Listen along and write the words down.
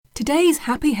Today's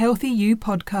Happy Healthy You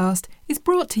podcast is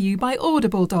brought to you by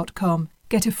Audible.com.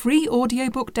 Get a free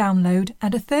audiobook download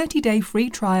and a 30-day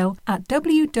free trial at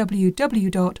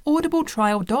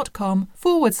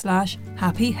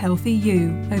www.audibletrial.com/Happy Healthy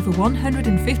You. Over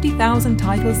 150,000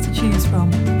 titles to choose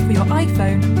from for your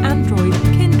iPhone, Android,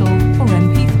 Kindle, or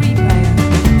MP3 player.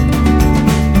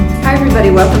 Hi everybody,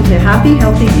 welcome to Happy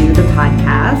Healthy You, the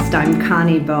podcast. I'm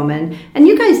Connie Bowman, and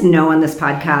you guys know on this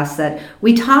podcast that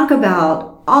we talk about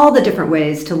all the different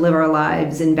ways to live our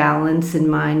lives in balance in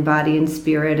mind, body, and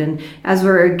spirit. And as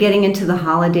we're getting into the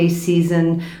holiday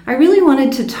season, I really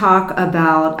wanted to talk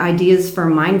about ideas for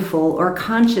mindful or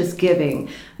conscious giving.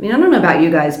 I mean, I don't know about you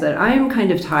guys, but I am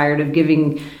kind of tired of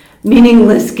giving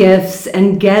meaningless gifts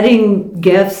and getting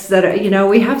gifts that,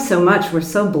 we have so much. We're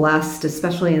so blessed,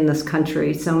 especially in this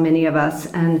country, so many of us.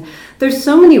 And there's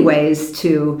so many ways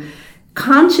to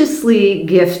consciously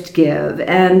give.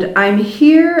 And I'm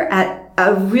here at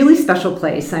a really special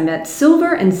place. I'm at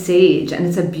Silver and Sage, and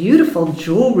it's a beautiful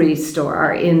jewelry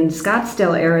store in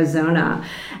Scottsdale, Arizona.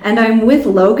 And I'm with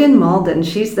Logan Malden.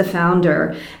 She's the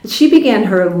founder. She began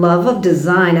her love of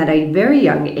design at a very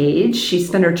young age. She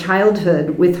spent her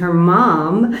childhood with her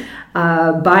mom,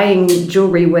 buying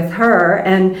jewelry with her,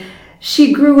 and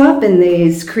she grew up in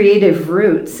these creative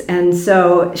roots. And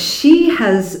so she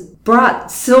has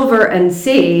brought Silver and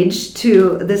Sage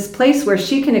to this place where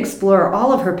she can explore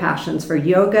all of her passions for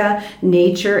yoga,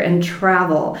 nature, and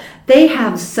travel. They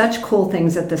have such cool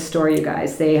things at the store, you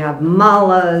guys. They have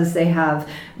malas, they have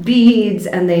beads,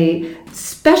 and they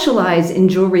specialize in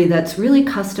jewelry that's really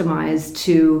customized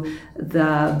to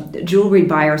the jewelry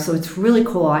buyer. So it's really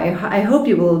cool. I hope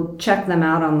you will check them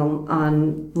out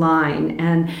online.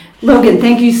 And Logan,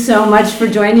 thank you so much for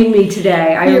joining me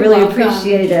today. I really welcome.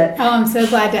 Appreciate it. Oh, I'm so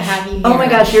glad to have you here. Oh my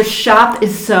gosh, your shop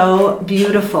is so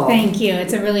beautiful. Thank you.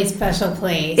 It's a really special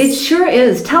place. It sure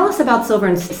is. Tell us about Silver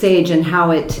and Sage and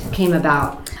how it came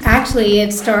about. Actually,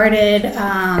 it started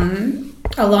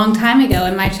a long time ago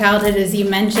in my childhood. As you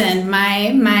mentioned,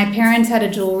 my parents had a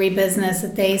jewelry business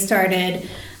that they started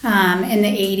in the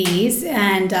 80s,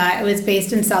 and it was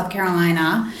based in South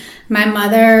Carolina. My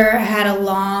mother had a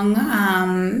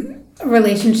long-standing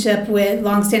relationship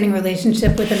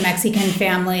with a Mexican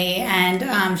family,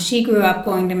 and she grew up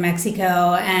going to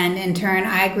Mexico, and in turn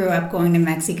I grew up going to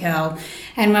Mexico.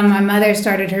 And when my mother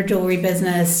started her jewelry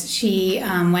business, she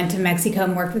went to Mexico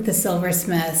and worked with the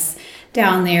silversmiths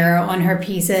down there on her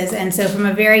pieces. And so from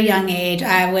a very young age,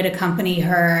 I would accompany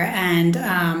her, and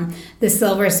the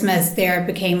silversmiths there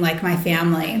became like my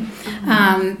family.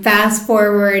 Fast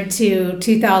forward to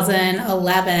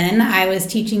 2011, I was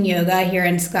teaching yoga here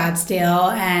in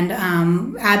Scottsdale, and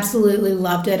absolutely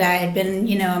loved it. I had been,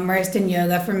 immersed in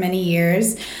yoga for many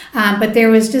years, but there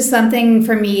was just something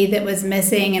for me that was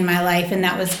missing in my life, and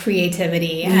that was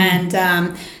creativity. And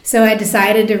so I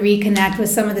decided to reconnect with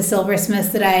some of the silversmiths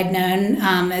that I had known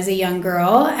as a young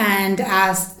girl, and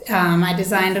I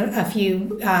designed a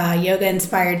few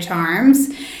yoga-inspired charms.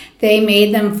 They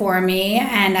made them for me,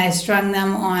 and I strung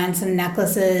them on some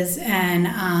necklaces and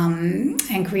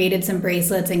created some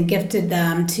bracelets and gifted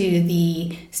them to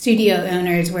the studio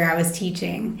owners where I was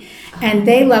teaching. And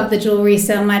they loved the jewelry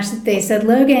so much that they said,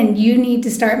 "Logan, you need to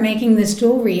start making this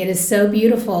jewelry. It is so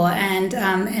beautiful." And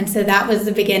so that was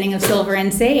the beginning of Silver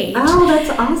and Sage. Oh, that's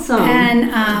awesome.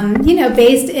 And,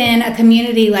 based in a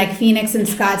community like Phoenix and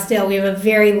Scottsdale, we have a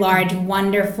very large,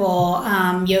 wonderful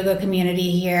yoga community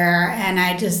here. And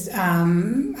I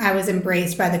was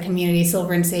embraced by the community.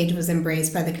 Silver and Sage was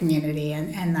embraced by the community,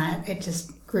 and that it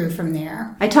just grew from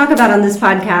there. I talk about on this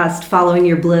podcast following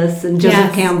your bliss, and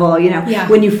Joseph Campbell,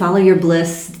 when you follow your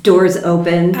bliss, doors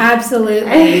open.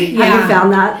 Absolutely. Have you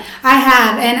found that? I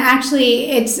have, and actually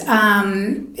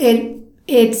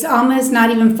it's almost not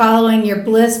even following your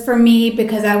bliss for me,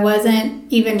 because I wasn't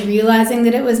even realizing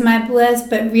that it was my bliss,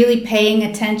 but really paying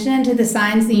attention to the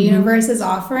signs the universe is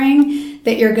offering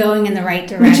that you're going in the right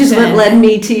direction. Which is what led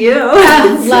me to you. I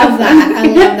love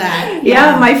that.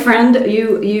 Yeah, my friend,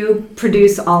 you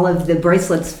produce all of the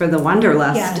bracelets for the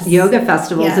Wanderlust yoga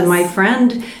festivals, and my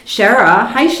friend Shara,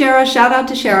 hi Shara, shout out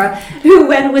to Shara, who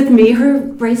went with me. Her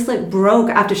bracelet broke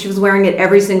after she was wearing it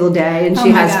every single day, and she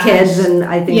has kids, and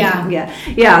I think,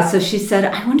 so she said,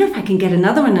 "I wonder if I can get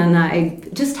another one," and I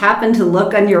just happened to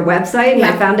look on your website, and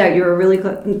I found out you were really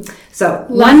close. So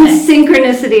one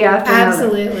synchronicity after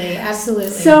Absolutely.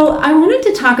 So I wanted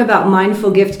to talk about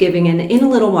mindful gift giving, and in a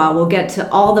little while we'll get to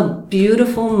all the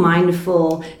beautiful,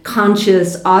 mindful,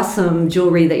 conscious, awesome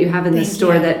jewelry that you have in the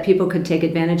store that people could take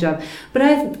advantage of. But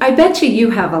I bet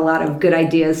you have a lot of good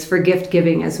ideas for gift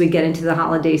giving as we get into the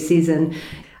holiday season.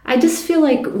 I just feel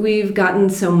like we've gotten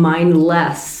so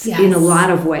mindless in a lot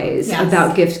of ways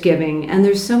about gift giving. And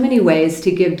there's so many ways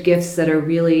to give gifts that are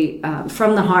really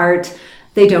from the heart.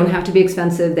 They don't have to be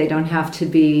expensive. They don't have to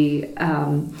be,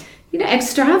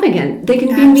 extravagant. They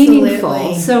can be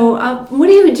meaningful. So do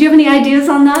you have any ideas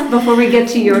on that before we get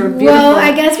to your beautiful... Well,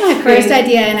 I guess my first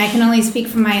idea, and I can only speak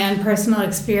from my own personal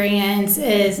experience,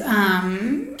 is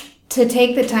to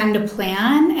take the time to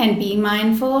plan and be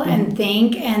mindful and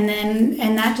think, and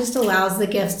that just allows the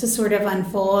gifts to sort of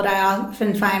unfold. I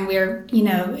often find we're,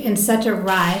 in such a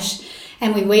rush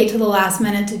and we wait till the last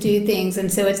minute to do things.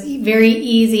 And so it's very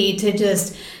easy to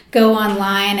just go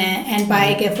online and buy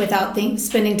a gift without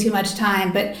spending too much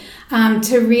time. But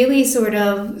to really sort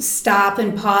of stop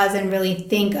and pause and really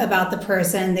think about the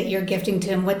person that you're gifting to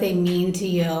and what they mean to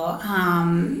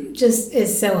you just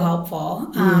is so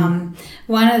helpful.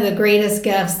 One of the greatest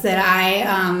gifts that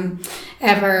I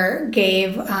ever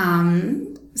gave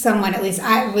someone, at least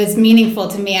was meaningful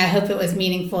to me. I hope it was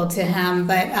meaningful to him,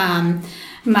 but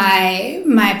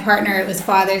my partner, it was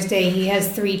Father's Day. He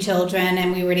has 3 children,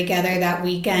 and we were together that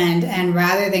weekend. And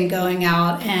rather than going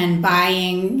out and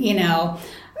buying,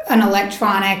 an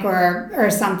electronic or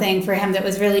something for him that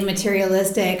was really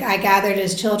materialistic, I gathered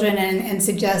his children and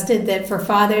suggested that for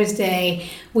Father's Day,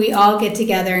 we all get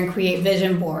together and create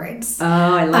vision boards. Oh,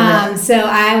 I love it. So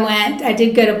I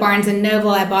did go to Barnes & Noble.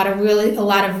 I bought a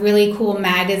lot of really cool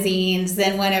magazines,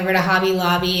 then went over to Hobby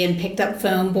Lobby and picked up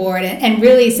foam board. And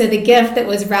really, so the gift that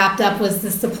was wrapped up was the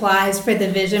supplies for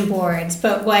the vision boards.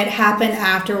 But what happened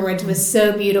afterwards was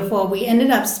so beautiful. We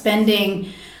ended up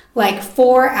spending like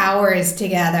 4 hours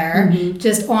together,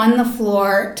 just on the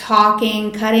floor,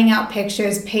 talking, cutting out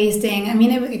pictures, pasting. I mean,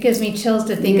 it gives me chills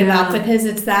to think about, because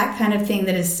it's that kind of thing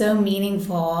that is so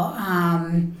meaningful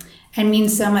and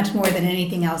means so much more than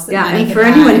anything else that money and for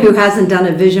anyone who hasn't done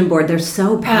a vision board, they're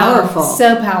so powerful.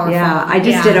 So powerful. Yeah, I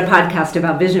just did a podcast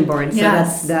about vision boards, so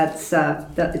that's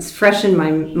it's fresh in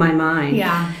my mind.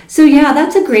 Yeah. So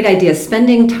that's a great idea,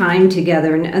 spending time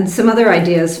together. And some other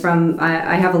ideas from,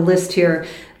 I have a list here.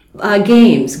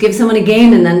 Games. Give someone a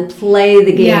game and then play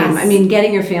the game. Yes. I mean,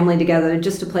 getting your family together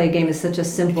just to play a game is such a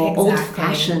simple,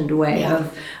 old-fashioned way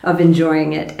of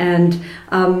enjoying it. And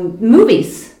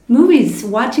movies,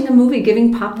 watching a movie,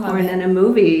 giving popcorn in a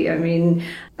movie. I mean,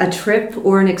 a trip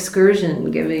or an excursion,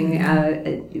 giving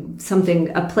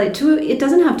a play to. It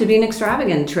doesn't have to be an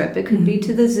extravagant trip. It could be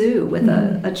to the zoo with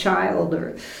a child,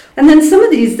 and then some of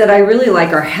these that I really like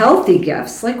are healthy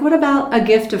gifts. Like, what about a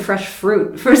gift of fresh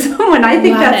fruit for someone? I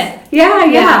think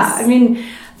Yes. I mean,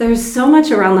 there's so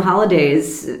much around the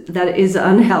holidays that is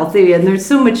unhealthy, and there's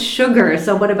so much sugar.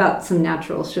 So what about some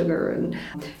natural sugar? And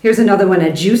here's another one,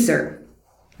 a juicer.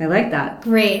 I like that.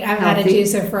 Great. I've had a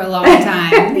juicer for a long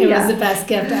time. It was the best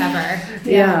gift ever.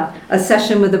 Yeah. A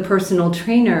session with a personal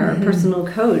trainer, a personal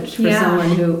coach for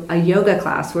someone a yoga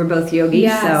class. We're both yogis.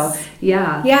 Yes. So,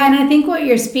 yeah. Yeah, and I think what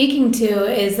you're speaking to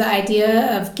is the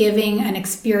idea of giving an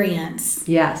experience.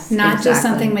 Yes. Not just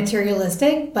something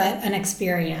materialistic, but an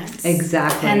experience.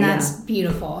 Exactly. And that's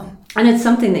beautiful. And it's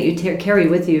something that you carry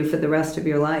with you for the rest of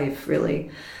your life, really.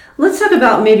 Let's talk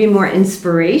about maybe more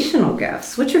inspirational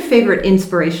gifts. What's your favorite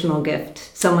inspirational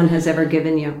gift someone has ever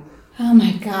given you? Oh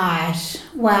my gosh.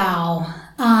 Wow.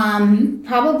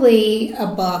 Probably a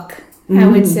book, I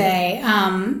would say.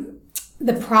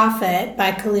 The Prophet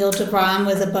by Khalil Gibran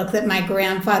was a book that my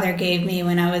grandfather gave me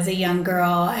when I was a young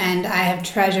girl, and I have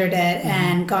treasured it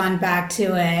and gone back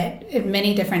to it at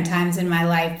many different times in my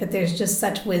life, but there's just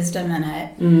such wisdom in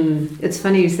it. It's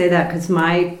funny you say that, because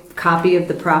my copy of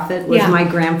The Prophet was my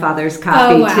grandfather's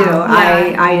copy too.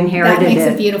 I inherited it. That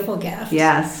makes a beautiful gift.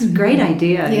 Yes, great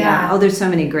idea. Yeah. Oh, there's so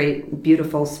many great,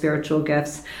 beautiful spiritual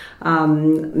gifts.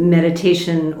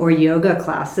 Meditation or yoga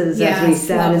classes, as we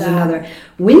said, is another.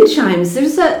 Wind chimes.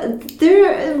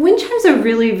 Wind chimes are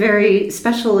really very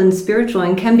special and spiritual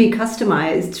and can be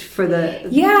customized for the.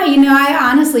 Yeah,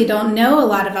 I honestly don't know a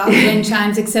lot about wind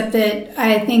chimes, except that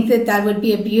I think that would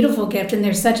be a beautiful gift, and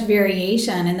there's such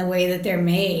variation in the way that they're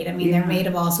made. I mean, they're made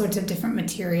of all sorts of different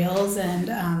materials,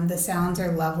 and the sounds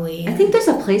are lovely. I think there's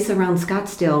a place around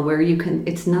Scottsdale where you can.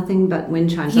 It's nothing but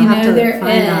wind chimes. There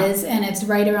is, and it's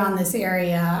right around this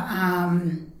area.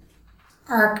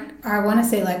 I want to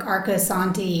say like Arca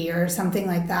Santi or something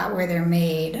like that, where they're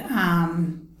made.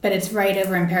 But it's right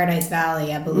over in Paradise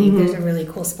Valley, I believe. There's a really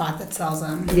cool spot that sells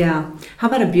them. Yeah. How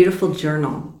about a beautiful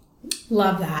journal?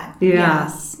 Love that. Yeah.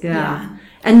 Yes. Yeah.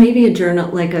 And maybe a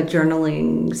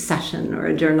journaling session, or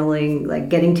a journaling, like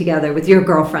getting together with your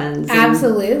girlfriends.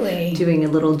 Absolutely. Doing a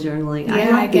little journaling. Yeah,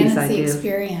 I like again, these it's the ideas.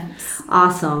 experience.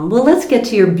 Awesome. Well, let's get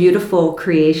to your beautiful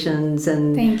creations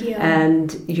Thank you.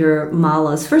 and your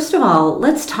malas. First of all,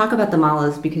 let's talk about the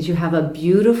malas, because you have a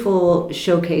beautiful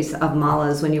showcase of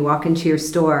malas when you walk into your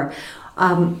store.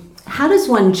 How does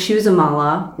one choose a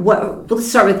mala? Let's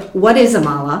start with, what is a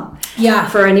mala? Yeah.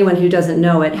 For anyone who doesn't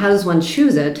know it, how does one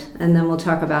choose it? And then we'll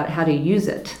talk about how to use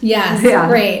it. Yes, Yeah.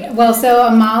 great. Well, so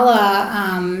a mala,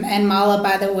 and mala,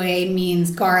 by the way,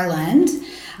 means garland.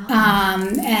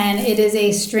 And it is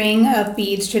a string of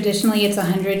beads. Traditionally, it's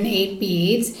 108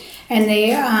 beads. And they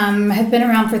have been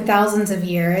around for thousands of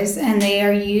years, and they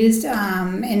are used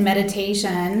in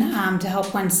meditation to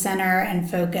help one center and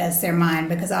focus their mind,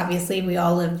 because obviously we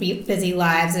all live busy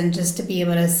lives, and just to be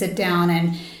able to sit down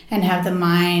and have the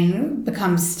mind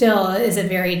become still is a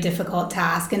very difficult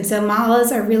task. And so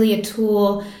malas are really a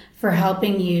tool for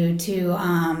helping you to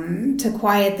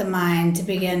quiet the mind, to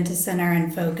begin to center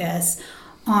and focus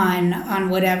on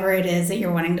whatever it is that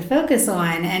you're wanting to focus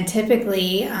on. And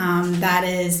typically that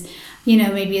is,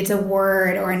 maybe it's a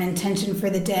word or an intention for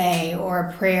the day, or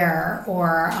a prayer,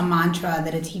 or a mantra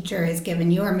that a teacher has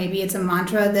given you, or maybe it's a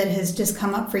mantra that has just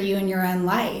come up for you in your own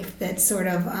life that's sort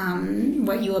of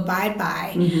what you abide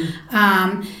by.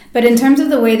 Mm-hmm. But in terms of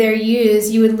the way they're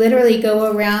used, you would literally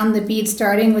go around the bead,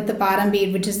 starting with the bottom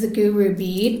bead, which is the guru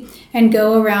bead, and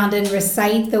go around and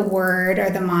recite the word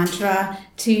or the mantra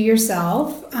to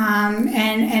yourself.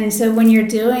 And so when you're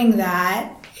doing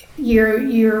that,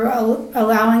 you're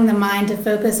allowing the mind to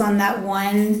focus on that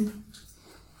one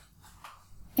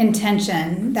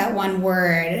intention, that one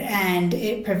word, and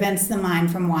it prevents the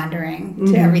mind from wandering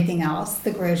to everything else,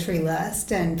 the grocery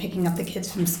list and picking up the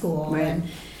kids from school. Right.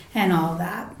 And all of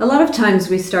that. A lot of times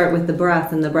we start with the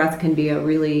breath, and the breath can be a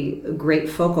really great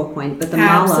focal point. But the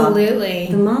Absolutely.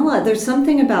 mala, there's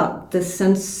something about the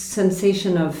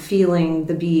sensation of feeling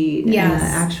the bead and the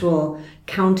actual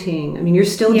counting. I mean, you're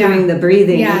still doing the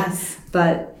breathing. Yes.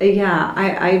 But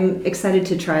I'm excited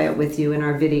to try it with you in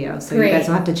our video. So you guys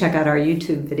will have to check out our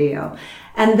YouTube video.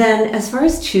 And then as far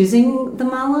as choosing the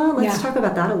mala, let's talk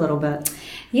about that a little bit.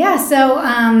 Yeah, so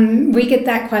we get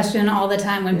that question all the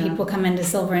time when people come into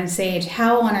Silver and Sage.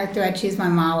 How on earth do I choose my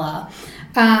mala?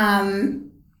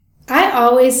 I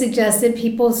always suggest that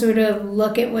people sort of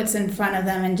look at what's in front of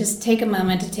them and just take a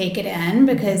moment to take it in,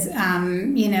 because,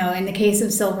 in the case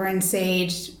of Silver and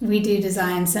Sage, we do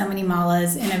design so many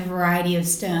malas in a variety of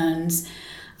stones.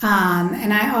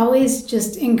 And I always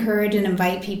just encourage and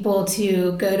invite people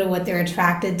to go to what they're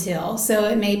attracted to. So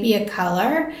it may be a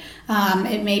color,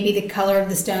 it may be the color of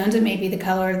the stones, it may be the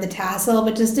color of the tassel,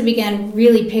 but just to begin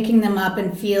really picking them up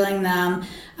and feeling them.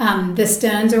 The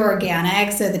stones are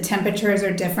organic, so the temperatures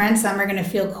are different. Some are going to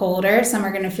feel colder, some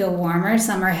are going to feel warmer,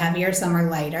 some are heavier, some are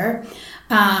lighter.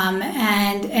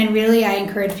 And really I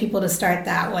encourage people to start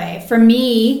that way. For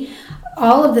me,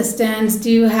 all of the stones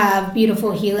do have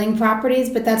beautiful healing properties,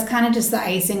 but that's kind of just the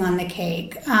icing on the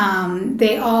cake.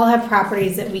 They all have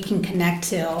properties that we can connect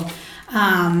to.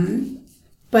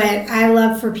 But I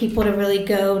love for people to really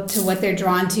go to what they're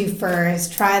drawn to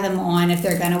first, try them on if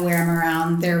they're going to wear them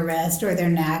around their wrist or their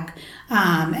neck,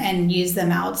 and use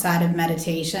them outside of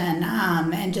meditation,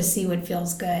 and just see what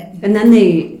feels good. And then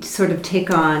they sort of take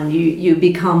on, you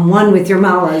become one with your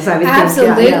malas, I would think.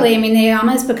 Absolutely. I mean, they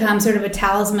almost become sort of a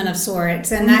talisman of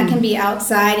sorts, and that can be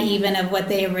outside even of what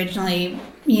they originally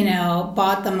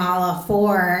bought the mala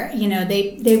for.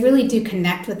 They really do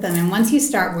connect with them, and once you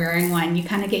start wearing one, you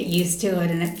kind of get used to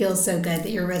it, and it feels so good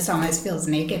that your wrist almost feels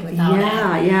naked without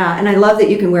it. Yeah, and I love that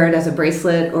you can wear it as a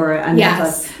bracelet or a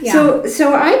necklace. Yeah.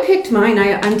 So I picked mine.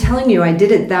 I'm telling you, I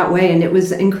did it that way, and it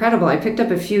was incredible. I picked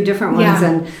up a few different ones,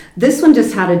 and this one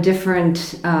just had a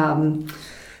different.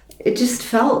 It just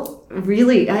felt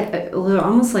really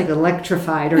almost like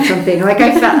electrified or something. Like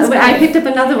I felt. I picked up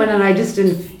another one, and I just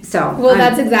didn't. So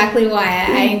that's exactly why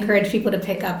I encourage people to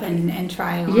pick up and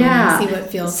try on and see what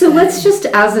feels so good. Let's just,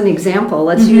 as an example,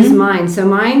 let's use mine. So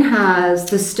mine has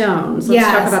the stones. Let's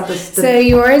talk about this. So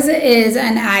yours is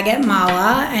an agate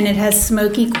mala, and it has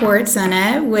smoky quartz in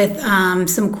it with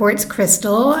some quartz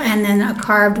crystal, and then a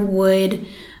carved wood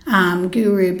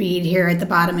guru bead here at the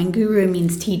bottom, and guru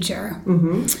means teacher.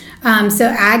 So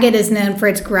agate is known for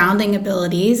its grounding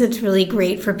abilities. It's really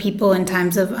great for people in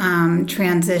times of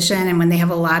transition and when they have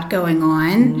a lot going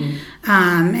on.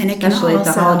 And it can Especially also,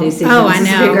 at the holiday season. Oh, I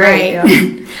This would know, be great,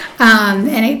 right? yeah.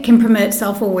 And it can promote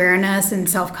self-awareness and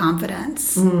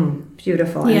self-confidence.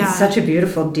 Beautiful. And Yeah. it's such a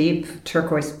beautiful, deep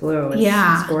turquoise blue.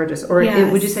 It's gorgeous. Or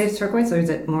Yes. would you say it's turquoise, or is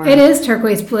it more? It is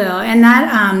turquoise blue. And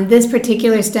that this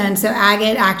particular stone, so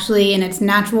agate actually in its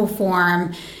natural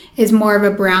form is more of a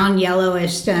brown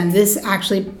yellowish stone. This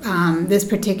actually, this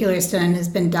particular stone has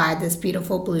been dyed this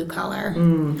beautiful blue color.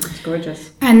 It's gorgeous.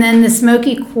 And then the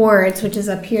smoky quartz, which is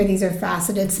up here, these are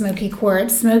faceted smoky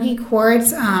quartz. Smoky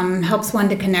quartz helps one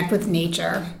to connect with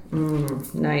nature.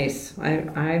 Nice. I've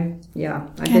And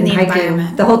been the hiking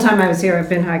environment. the whole time I was here. I've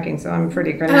been hiking, so I'm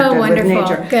pretty connected with wonderful.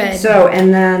 nature. Good. So,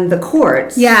 and then the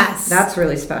quartz. Yes. That's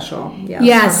really special. Yeah. let's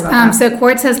Yes, talk about that. so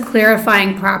quartz has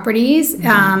clarifying properties.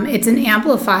 It's an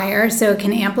amplifier, so it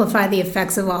can amplify the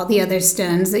effects of all the other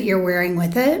stones that you're wearing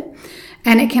with it.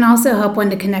 And it can also help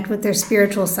one to connect with their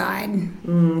spiritual side.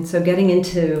 So getting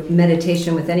into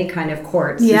meditation with any kind of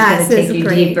quartz Yes, is going to is take you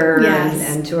great. deeper Yes.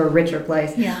 and to a richer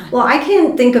place. Yeah. Well, I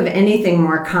can't think of anything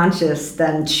more conscious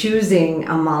than choosing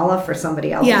a mala for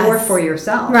somebody else Yes. or for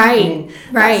yourself. Right,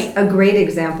 right. That's a great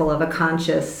example of a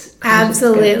conscious gift.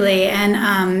 Absolutely.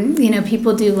 And,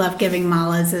 people do love giving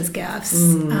malas as gifts.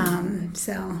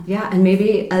 So. Yeah, and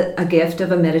maybe a gift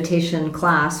of a meditation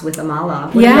class with a mala. What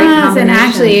a great Yes, and combination.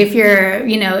 actually, if you're,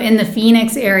 in the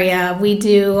Phoenix area, we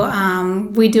do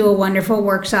a wonderful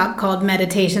workshop called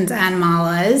Meditations and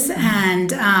Malas,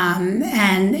 and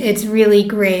it's really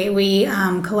great. We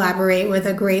collaborate with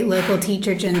a great local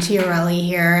teacher, Jen Chiarelli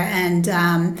here,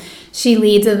 and she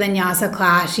leads a vinyasa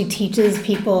class. She teaches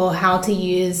people how to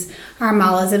use our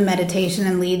malas in meditation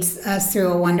and leads us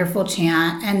through a wonderful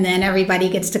chant. And then everybody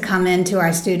gets to come into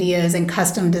our studios and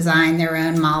custom design their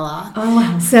own mala. Oh,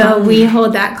 wow. So we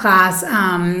hold that class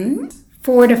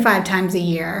 4 to 5 times a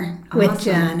year with Awesome.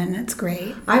 Jen, and it's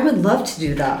great. I would love to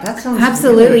do that. That sounds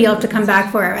Absolutely, really you'll have to come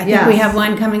back for it. I think Yes. we have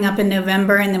one coming up in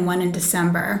November and then one in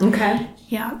December. Okay.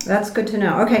 Yeah. That's good to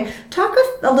know. Okay, talk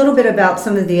a little bit about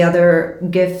some of the other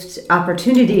gift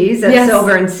opportunities at Yes.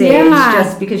 Silver and Sage, Yeah.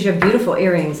 just because you have beautiful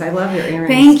earrings. I love your earrings.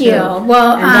 Thank too. you.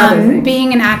 Well, And other things.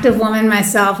 being an active woman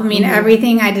myself,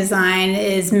 everything I design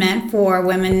is meant for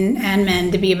women and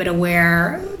men to be able to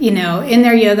wear, in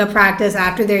their yoga practice,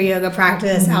 after their yoga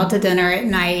practice, out to dinner at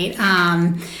night.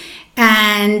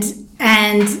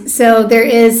 And so there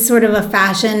is sort of a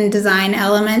fashion design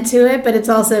element to it, but it's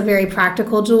also very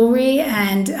practical jewelry.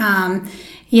 And,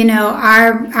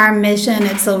 our mission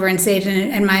at Silver and Sage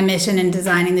and my mission in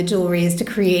designing the jewelry is to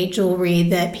create jewelry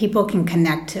that people can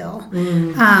connect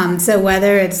to. So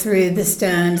whether it's through the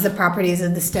stones, the properties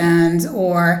of the stones,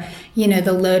 or,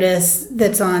 the lotus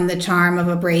that's on the charm of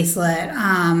a bracelet,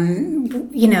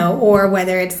 or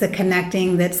whether it's the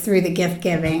connecting that's through the gift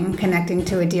giving, connecting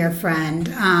to a dear friend.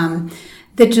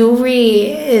 The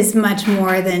jewelry is much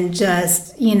more than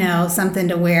just, something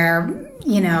to wear,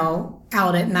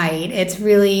 out at night. It's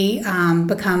really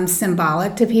becomes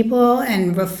symbolic to people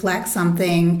and reflects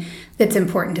something that's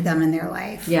important to them in their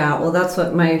life. Yeah, well, that's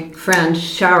what my friend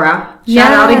Shara. Shout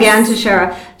Yes. out again to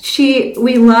Shara.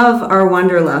 We love our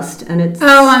Wanderlust, and it's.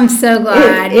 Oh, I'm so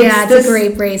glad. It's It's this- a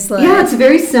great bracelet. Yeah, it's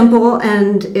very simple,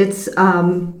 and it's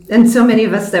and so many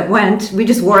of us that went, we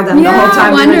just wore them the Yeah, whole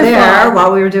time we were wonderful. there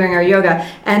while we were doing our yoga,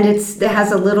 and it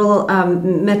has a little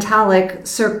metallic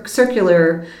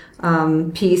circular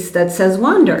piece that says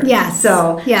wander. Yes,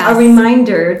 So yes. a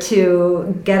reminder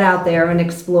to get out there and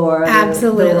explore the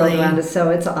Absolutely. world around us.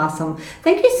 So it's awesome.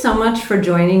 Thank you so much for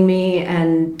joining me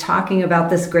and talking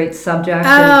about this great subject.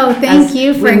 Oh, And thank as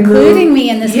you for we including move- me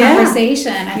in this Yeah.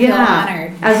 conversation. I feel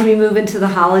honored. As we move into the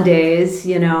holidays,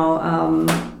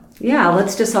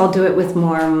 let's just all do it with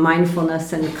more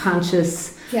mindfulness and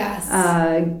conscious Yes.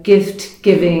 gift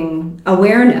giving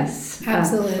awareness.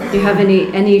 Absolutely. Do you have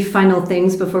any final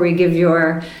things before we give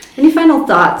any final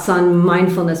thoughts on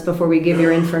mindfulness before we give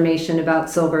your information about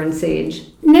Silver and Sage?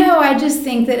 No, I just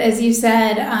think that, as you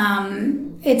said,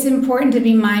 it's important to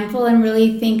be mindful and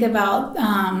really think about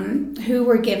who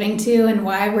we're giving to and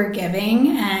why we're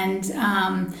giving. And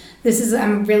I'm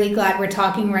really glad we're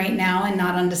talking right now and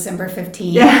not on December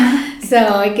 15th. Yeah.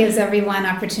 So it gives everyone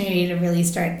opportunity to really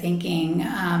start thinking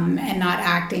and not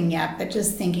acting yet, but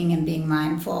just thinking and being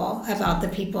mindful about the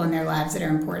people in their lives that are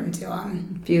important to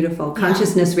them. Beautiful.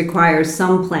 Consciousness requires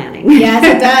some planning. Yes,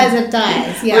 it does. It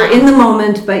does. Yeah. We're in the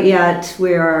moment, but yet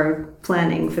we are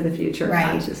planning for the future Right.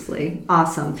 consciously.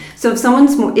 Awesome. So if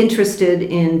someone's more interested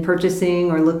in purchasing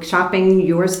or shopping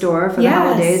your store for the Yes.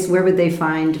 holidays, where would they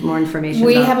find more information?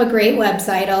 We about? have a great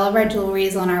website. All of our jewelry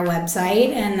is on our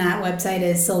website, and that website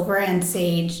is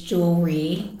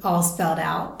silverandsageJewelry, all spelled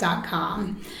out,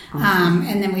 .com.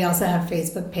 And then we also have a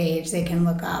Facebook page they can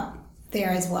look up there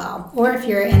as well. Or if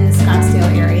you're in the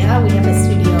Scottsdale area, we have a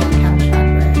studio on Couch Rock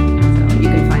Road. So you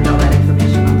can find all that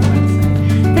information on the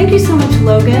website. Thank you so much,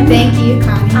 Logan. Thank you,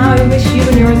 Connie. I wish you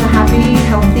and yours a happy,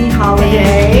 healthy holiday.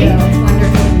 Thank you. It's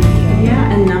wonderful to meet you.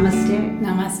 Yeah, and namaste.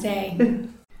 Namaste.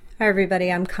 Hi,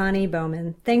 everybody. I'm Connie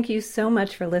Bowman. Thank you so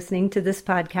much for listening to this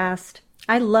podcast.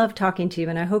 I love talking to you,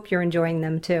 and I hope you're enjoying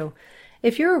them too.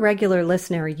 If you're a regular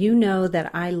listener, you know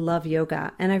that I love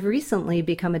yoga, and I've recently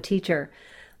become a teacher.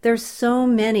 There's so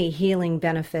many healing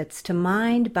benefits to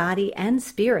mind, body, and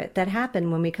spirit that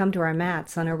happen when we come to our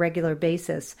mats on a regular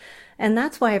basis. And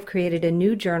that's why I've created a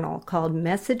new journal called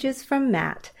Messages from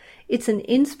Mat. It's an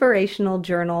inspirational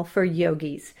journal for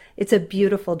yogis. It's a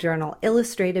beautiful journal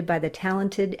illustrated by the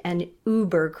talented and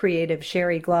uber creative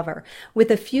Sherry Glover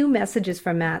with a few messages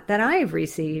from Mat that I've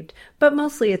received, but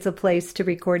mostly it's a place to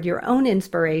record your own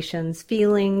inspirations,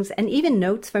 feelings, and even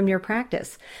notes from your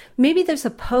practice. Maybe there's a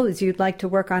pose you'd like to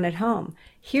work on at home.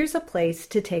 Here's a place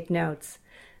to take notes.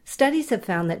 Studies have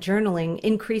found that journaling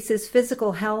increases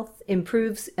physical health,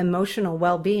 improves emotional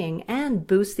well-being, and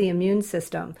boosts the immune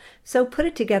system. So put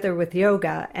it together with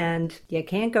yoga, and you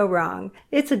can't go wrong.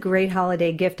 It's a great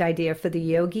holiday gift idea for the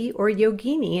yogi or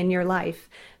yogini in your life.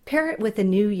 Pair it with a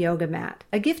new yoga mat,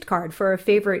 a gift card for a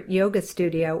favorite yoga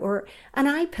studio, or an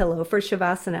eye pillow for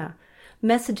Shavasana.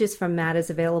 Messages from Mat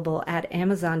is available at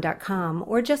Amazon.com,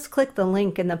 or just click the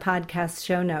link in the podcast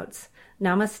show notes.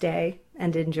 Namaste,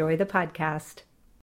 and enjoy the podcast.